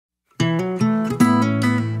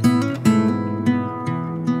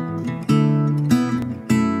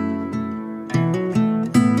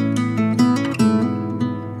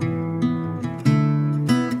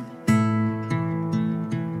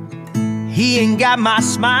ain't got my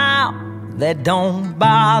smile, that don't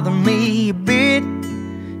bother me a bit.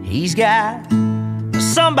 He's got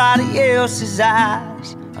somebody else's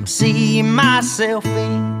eyes I'm seeing myself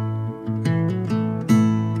in.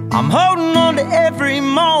 I'm holding on to every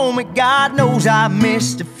moment, God knows I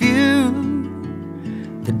missed a few.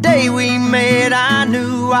 The day we met I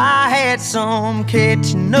knew I had some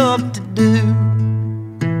catching up to do.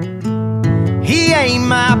 He ain't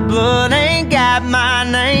my blood, ain't got my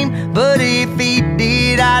name, but if he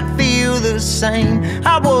did I'd feel the same.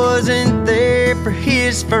 I wasn't there for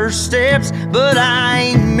his first steps, but I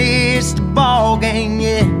ain't missed a ball game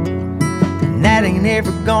yet, and that ain't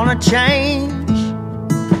ever gonna change.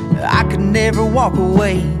 I could never walk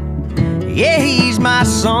away. Yeah, he's my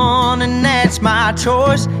son and that's my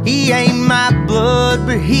choice. He ain't my blood,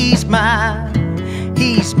 but he's my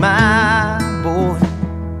boy.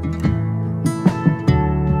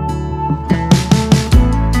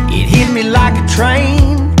 It hit me like a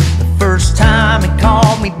train the first time he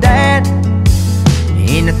called me dad,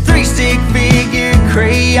 in a 3-stick figure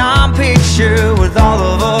crayon picture with all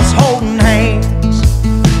of us holding hands.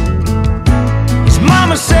 His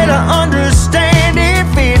mama said I understand if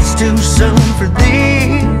it's too soon for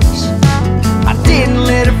this. I didn't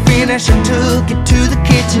let her finish, I took it to the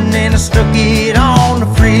kitchen and I stuck it on the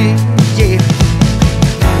fridge, yeah.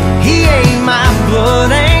 He ain't my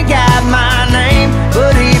blood, ain't got my name,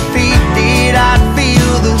 but if he did I'd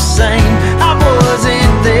feel the same. I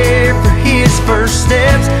wasn't there for his first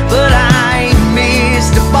steps, but I ain't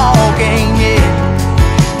missed a ball game yet,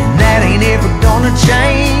 and that ain't ever gonna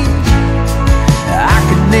change. I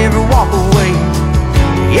could never walk away.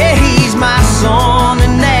 Yeah, he's my son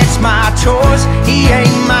and that's my choice. He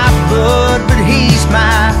ain't my blood, but he's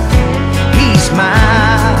my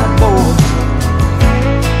boy.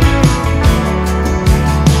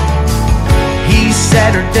 He's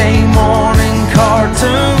Saturday morning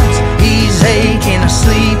cartoons, he's aching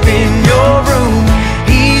asleep in your room.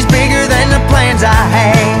 He's bigger than the plans I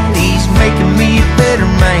had, he's making me a better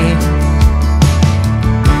man.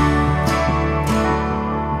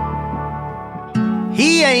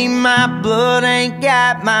 He ain't my blood, ain't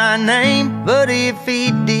got my name, but if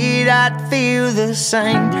he did I'd feel the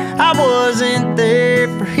same. I wasn't there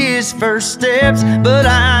for his first steps, but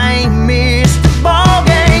I ain't missed a ball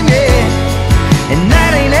game yet, and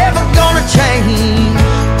that ain't ever gonna change.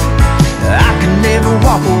 I could never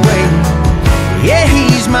walk away. Yeah,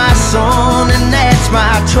 he's my son and that's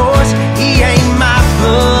my choice. He ain't my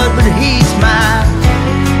blood, but he's my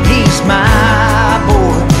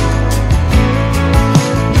boy.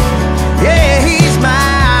 Yeah, he's my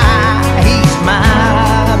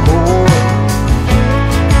boy.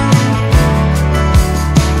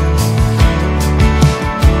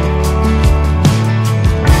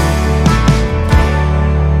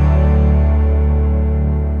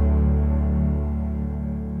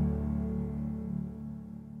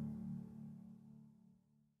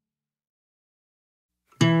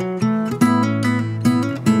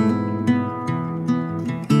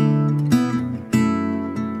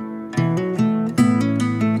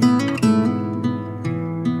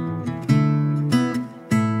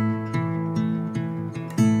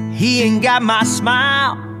 He ain't got my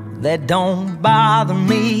smile, that don't bother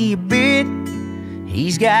me a bit.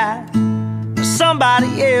 He's got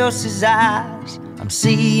somebody else's eyes I'm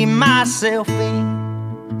seeing myself in.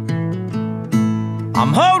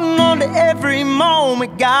 I'm holding on to every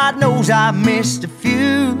moment, God knows I missed a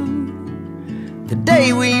few. The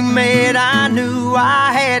day we met I knew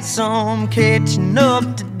I had some catching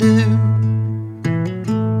up to do.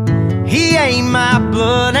 He ain't my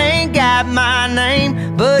blood, ain't got my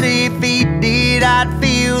name, but if he did I'd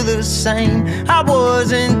feel the same. I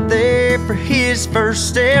wasn't there for his first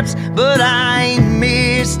steps, but I ain't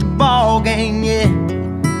missed a ball game yet,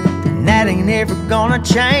 and that ain't ever gonna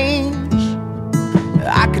change.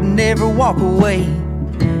 I could never walk away.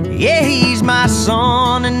 Yeah, he's my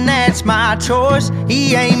son and that's my choice.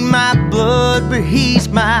 He ain't my blood, but he's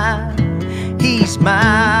my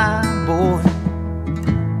boy.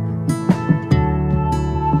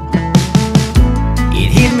 It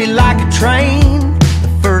hit me like a train the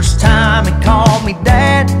first time he called me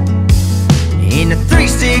dad, in a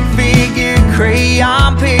 3-stick figure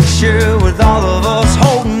crayon picture with all of us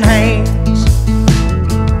holding hands.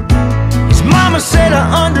 His mama said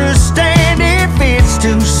I understand if it's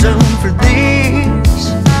too soon for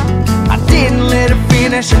this. I didn't let her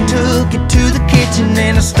finish, I took it to the kitchen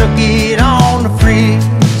and I stuck it on the fridge,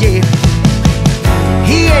 yeah.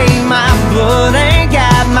 He ain't my blood, ain't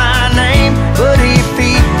got my name, but if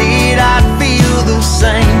he did I'd feel the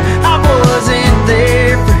same. I wasn't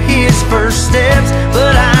there for his first steps,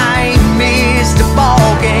 but I ain't missed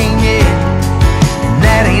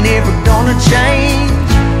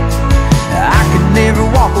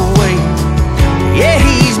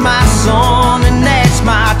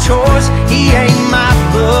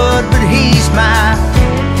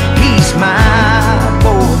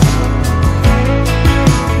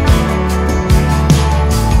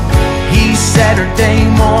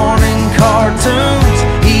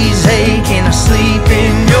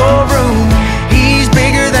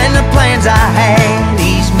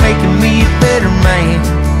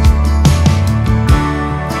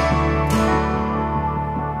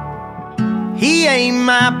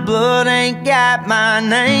blood, ain't got my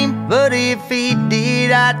name, but if he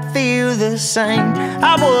did, I'd feel the same.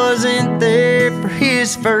 I wasn't there for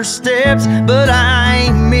his first steps, but I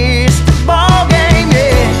ain't missed the ball game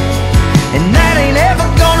yet, and that ain't ever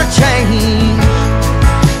gonna change.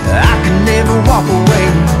 I can never walk away.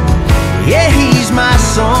 Yeah, he's my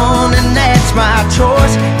son, and that's my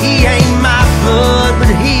choice. He ain't my blood, but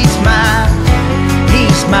he's my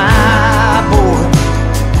boy.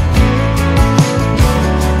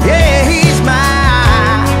 Yeah, he's my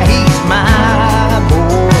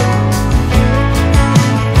boy.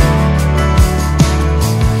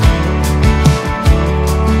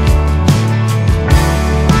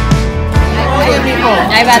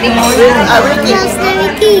 Ay, batimos.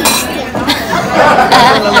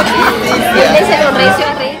 Dile ese sonrisa.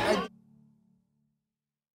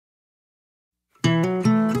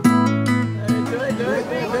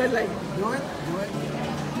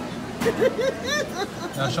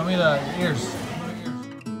 Now show me the ears.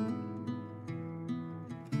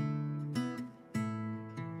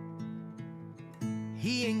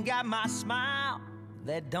 He ain't got my smile,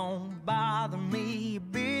 that don't bother me a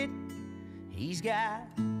bit. He's got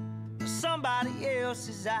somebody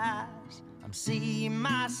else's eyes I'm seeing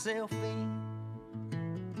myself in.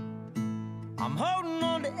 I'm holding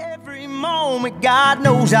on to every moment. God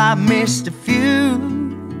knows I missed a few.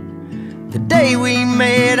 The day we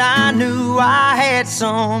met, I knew I had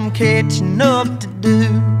some catching up to do.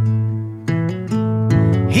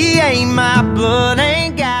 He ain't my blood,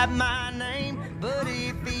 ain't got my name, but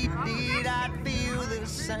if he did, I'd feel the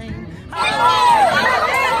same.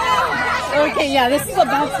 Okay, yeah, this is a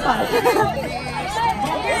bad spot.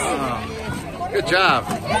 Good job.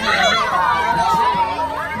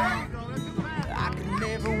 I could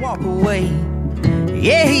never walk away.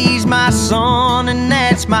 Yeah, he's my son, and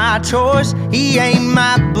that's my choice. He ain't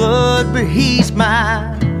my blood, but he's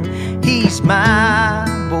my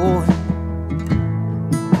boy.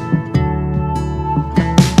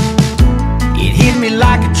 It hit me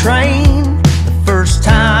like a train the first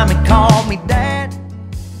time he called me dad.